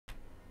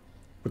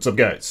What's up,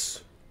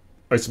 guys?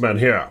 Iceman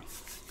here.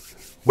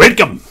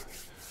 Welcome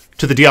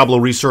to the Diablo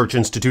Research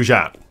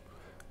Institution.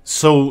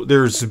 So,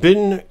 there's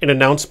been an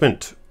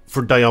announcement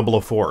for Diablo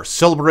 4.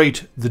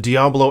 Celebrate the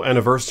Diablo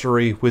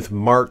anniversary with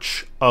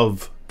March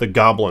of the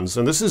Goblins.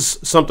 And this is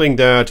something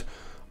that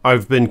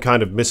I've been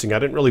kind of missing. I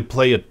didn't really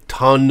play a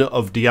ton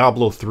of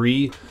Diablo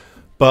 3,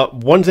 but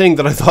one thing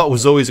that I thought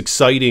was always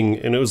exciting,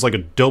 and it was like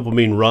a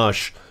dopamine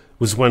rush,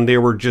 was when there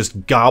were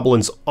just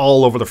goblins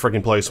all over the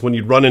freaking place, when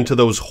you'd run into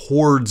those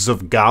hordes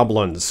of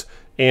goblins,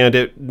 and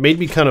it made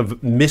me kind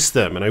of miss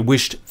them, and I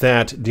wished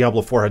that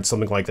Diablo 4 had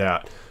something like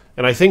that.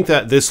 And I think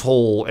that this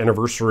whole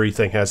anniversary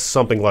thing has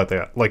something like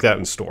that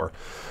in store.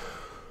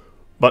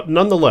 But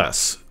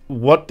nonetheless,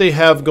 what they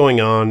have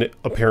going on,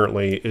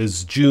 apparently,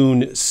 is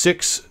June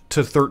 6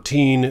 to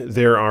 13,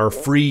 there are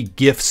free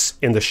gifts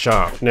in the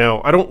shop.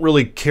 Now, I don't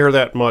really care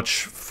that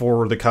much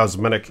for the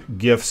cosmetic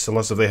gifts,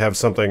 unless if they have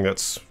something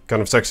that's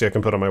kind of sexy I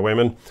can put on my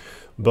Wayman.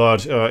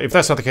 But if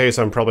that's not the case,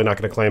 I'm probably not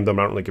going to claim them.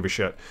 I don't really give a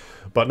shit.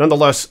 But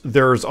nonetheless,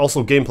 there's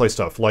also gameplay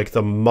stuff, like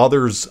the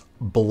Mother's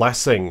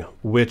Blessing,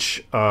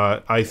 which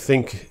I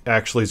think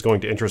actually is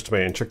going to interest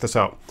me. And check this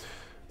out.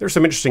 There's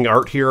some interesting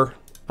art here.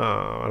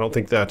 I don't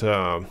think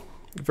that...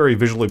 very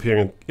visually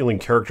appealing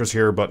characters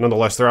here, but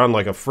nonetheless, they're on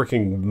like a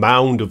freaking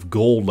mound of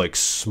gold, like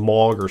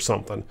smog or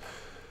something.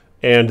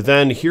 And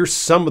then here's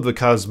some of the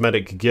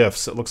cosmetic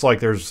gifts. It looks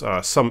like there's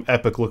some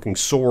epic-looking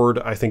sword.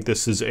 I think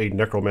this is a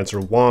necromancer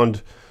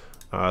wand.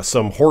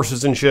 Some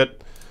horses and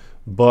shit.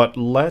 But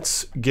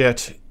let's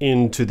get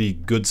into the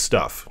good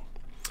stuff.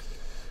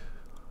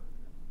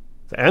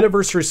 The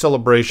anniversary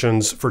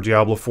celebrations for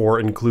Diablo 4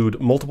 include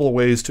multiple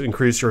ways to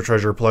increase your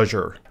treasure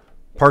pleasure.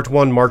 Part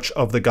 1, March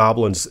of the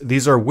Goblins.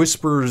 These are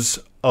whispers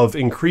of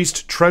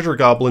increased treasure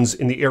goblins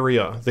in the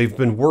area. They've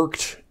been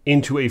worked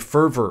into a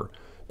fervor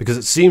because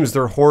it seems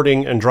they're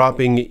hoarding and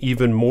dropping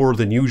even more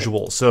than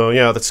usual. So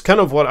yeah, that's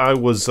kind of what I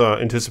was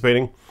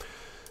anticipating.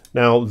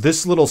 Now,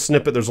 this little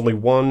snippet, there's only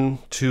 1,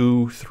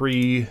 2,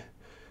 3...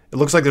 It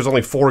looks like there's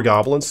only 4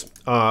 goblins.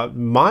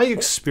 My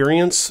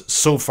experience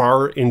so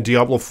far in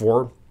Diablo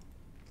 4,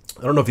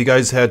 I don't know if you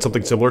guys had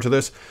something similar to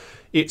this.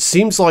 It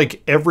seems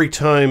like every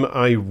time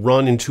I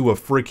run into a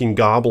freaking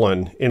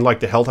goblin, in like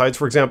the Helltides,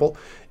 for example,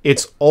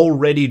 it's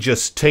already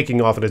just taking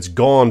off and it's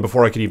gone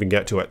before I can even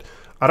get to it.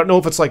 I don't know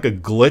if it's like a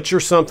glitch or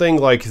something,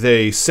 like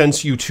they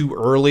sense you too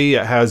early.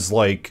 It has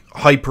like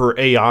hyper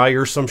AI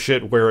or some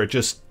shit where it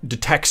just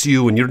detects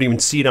you and you don't even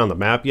see it on the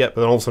map yet,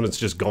 but then all of a sudden it's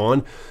just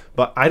gone.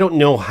 But I don't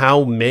know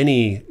how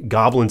many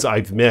goblins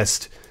I've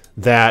missed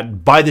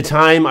that by the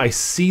time I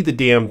see the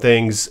damn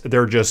things,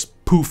 they're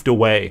just poofed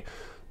away.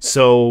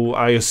 So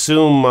I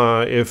assume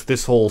if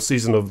this whole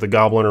season of the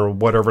Goblin or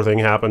whatever thing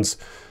happens,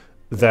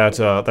 that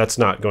that's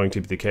not going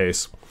to be the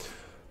case.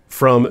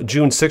 From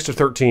June 6 to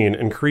 13,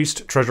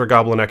 increased treasure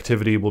goblin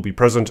activity will be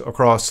present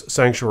across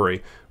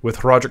Sanctuary, with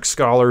Herodic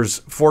scholars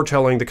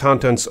foretelling the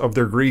contents of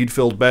their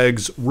greed-filled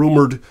bags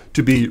rumored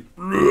to be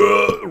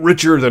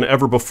richer than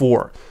ever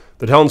before.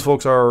 The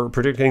townsfolk are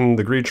predicting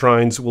the greed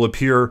shrines will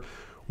appear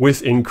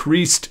with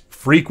increased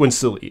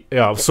frequency.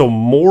 Yeah, so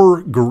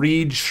more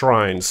greed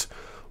shrines,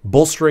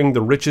 bolstering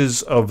the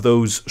riches of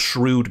those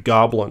shrewd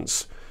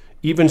goblins.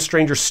 Even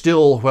stranger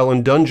still, while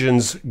in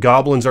dungeons,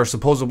 goblins are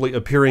supposedly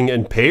appearing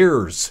in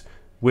pairs,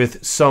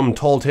 with some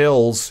tall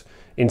tales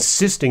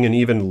insisting an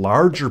even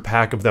larger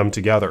pack of them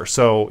together.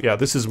 So, yeah,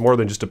 this is more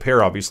than just a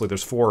pair, obviously,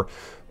 there's 4.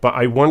 But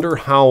I wonder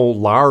how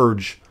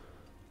large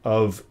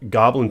of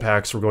goblin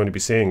packs we're going to be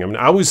seeing. I mean,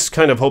 I was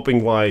kind of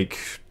hoping like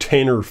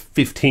 10 or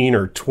 15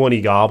 or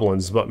 20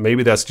 goblins, but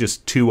maybe that's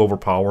just too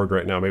overpowered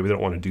right now. Maybe they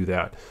don't want to do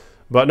that.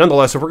 But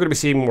nonetheless, if we're going to be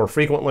seeing them more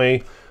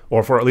frequently, or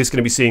if we're at least going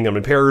to be seeing them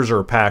in pairs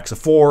or packs of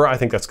 4, I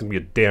think that's going to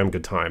be a damn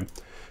good time.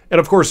 And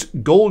of course,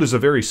 gold is a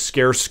very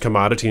scarce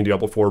commodity in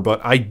Diablo 4,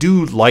 but I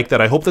do like that.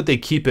 I hope that they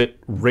keep it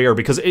rare,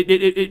 because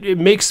it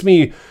makes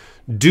me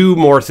do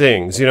more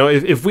things. You know,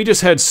 if we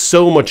just had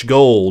so much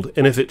gold,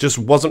 and if it just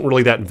wasn't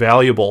really that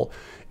valuable,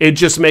 it'd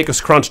just make us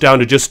crunch down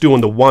to just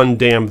doing the one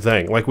damn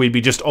thing. Like, we'd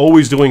be just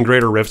always doing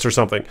greater rifts or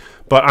something.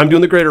 But I'm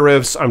doing the greater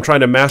rifts, I'm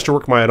trying to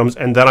masterwork my items,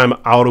 and then I'm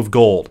out of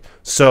gold.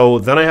 So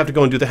then I have to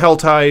go and do the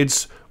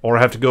Helltides, or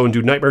I have to go and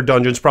do Nightmare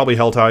Dungeons, probably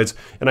Helltides,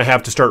 and I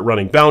have to start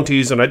running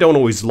bounties, and I don't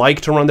always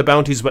like to run the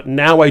bounties, but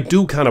now I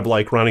do kind of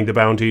like running the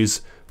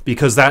bounties,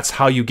 because that's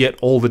how you get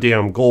all the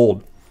damn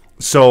gold.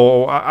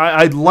 So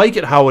I like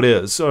it how it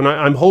is, and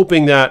I'm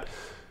hoping that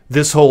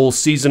this whole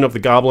season of the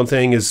Goblin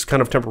thing is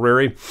kind of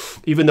temporary,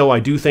 even though I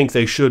do think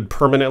they should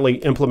permanently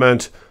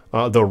implement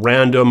the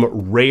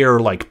random rare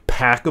like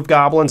pack of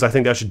goblins. I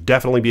think that should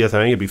definitely be a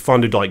thing. It'd be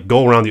fun to like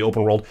go around the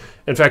open world.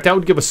 In fact, that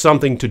would give us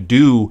something to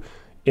do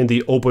in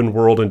the open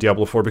world in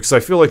Diablo 4, because I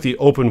feel like the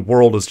open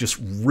world is just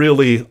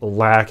really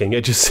lacking.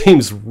 It just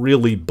seems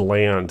really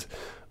bland.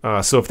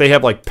 So if they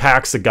have like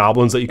packs of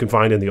goblins that you can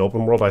find in the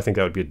open world, I think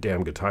that would be a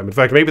damn good time. In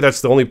fact, maybe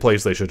that's the only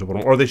place they should put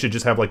them, or they should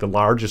just have like the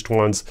largest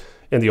ones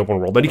in the open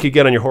world. Then you could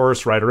get on your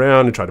horse, ride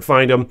around, and try to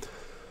find them.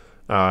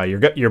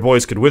 Your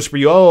boys could whisper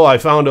you, "Oh, I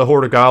found a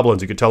horde of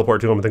goblins." You could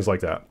teleport to them and things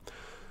like that.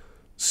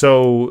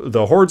 So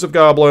the hordes of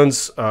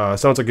goblins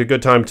sounds like a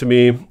good time to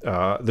me.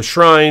 The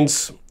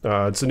shrines,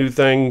 it's a new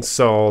thing,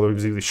 so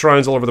there's these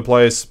shrines all over the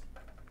place.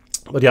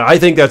 But yeah, I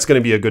think that's going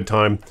to be a good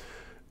time.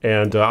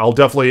 And I'll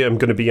definitely am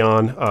going to be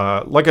on.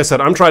 Like I said,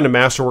 I'm trying to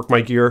masterwork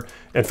my gear.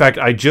 In fact,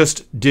 I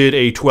just did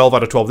a 12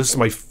 out of 12. This is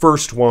my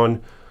first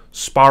one.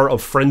 Spar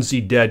of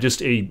Frenzied Dead.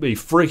 Just a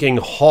freaking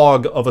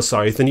hog of a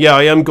scythe. And yeah,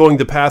 I am going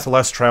the path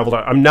less traveled.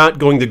 I'm not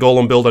going the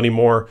golem build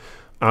anymore.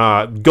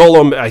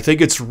 Golem, I think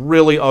it's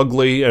really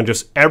ugly, and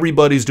just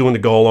everybody's doing the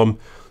golem.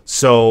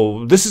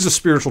 So this is a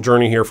spiritual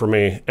journey here for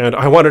me, and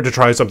I wanted to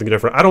try something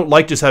different. I don't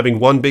like just having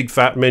one big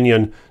fat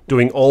minion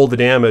doing all the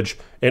damage,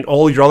 and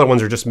all your other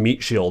ones are just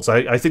meat shields.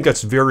 I think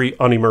that's very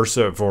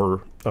unimmersive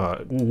or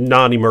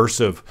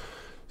non-immersive.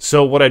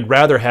 So what I'd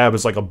rather have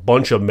is like a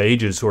bunch of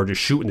mages who are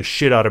just shooting the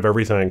shit out of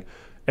everything.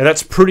 And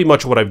that's pretty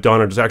much what I've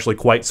done, and it's actually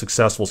quite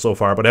successful so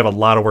far, but I have a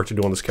lot of work to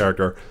do on this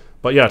character.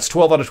 But yeah, it's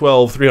 12 out of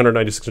 12,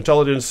 396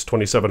 intelligence,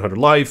 2700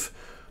 life,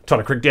 ton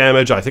of crit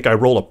damage. I think I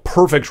rolled a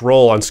perfect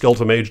roll on skill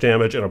to mage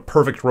damage and a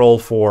perfect roll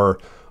for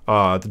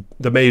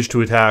the mage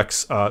to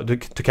attacks to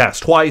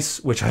cast twice,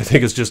 which I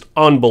think is just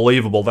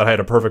unbelievable that I had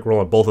a perfect roll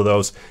on both of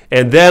those.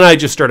 And then I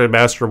just started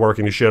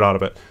masterworking the shit out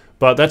of it.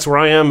 But that's where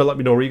I am. Let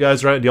me know where you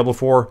guys are at in Diablo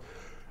 4,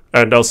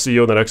 and I'll see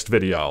you in the next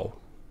video.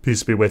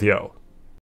 Peace be with you.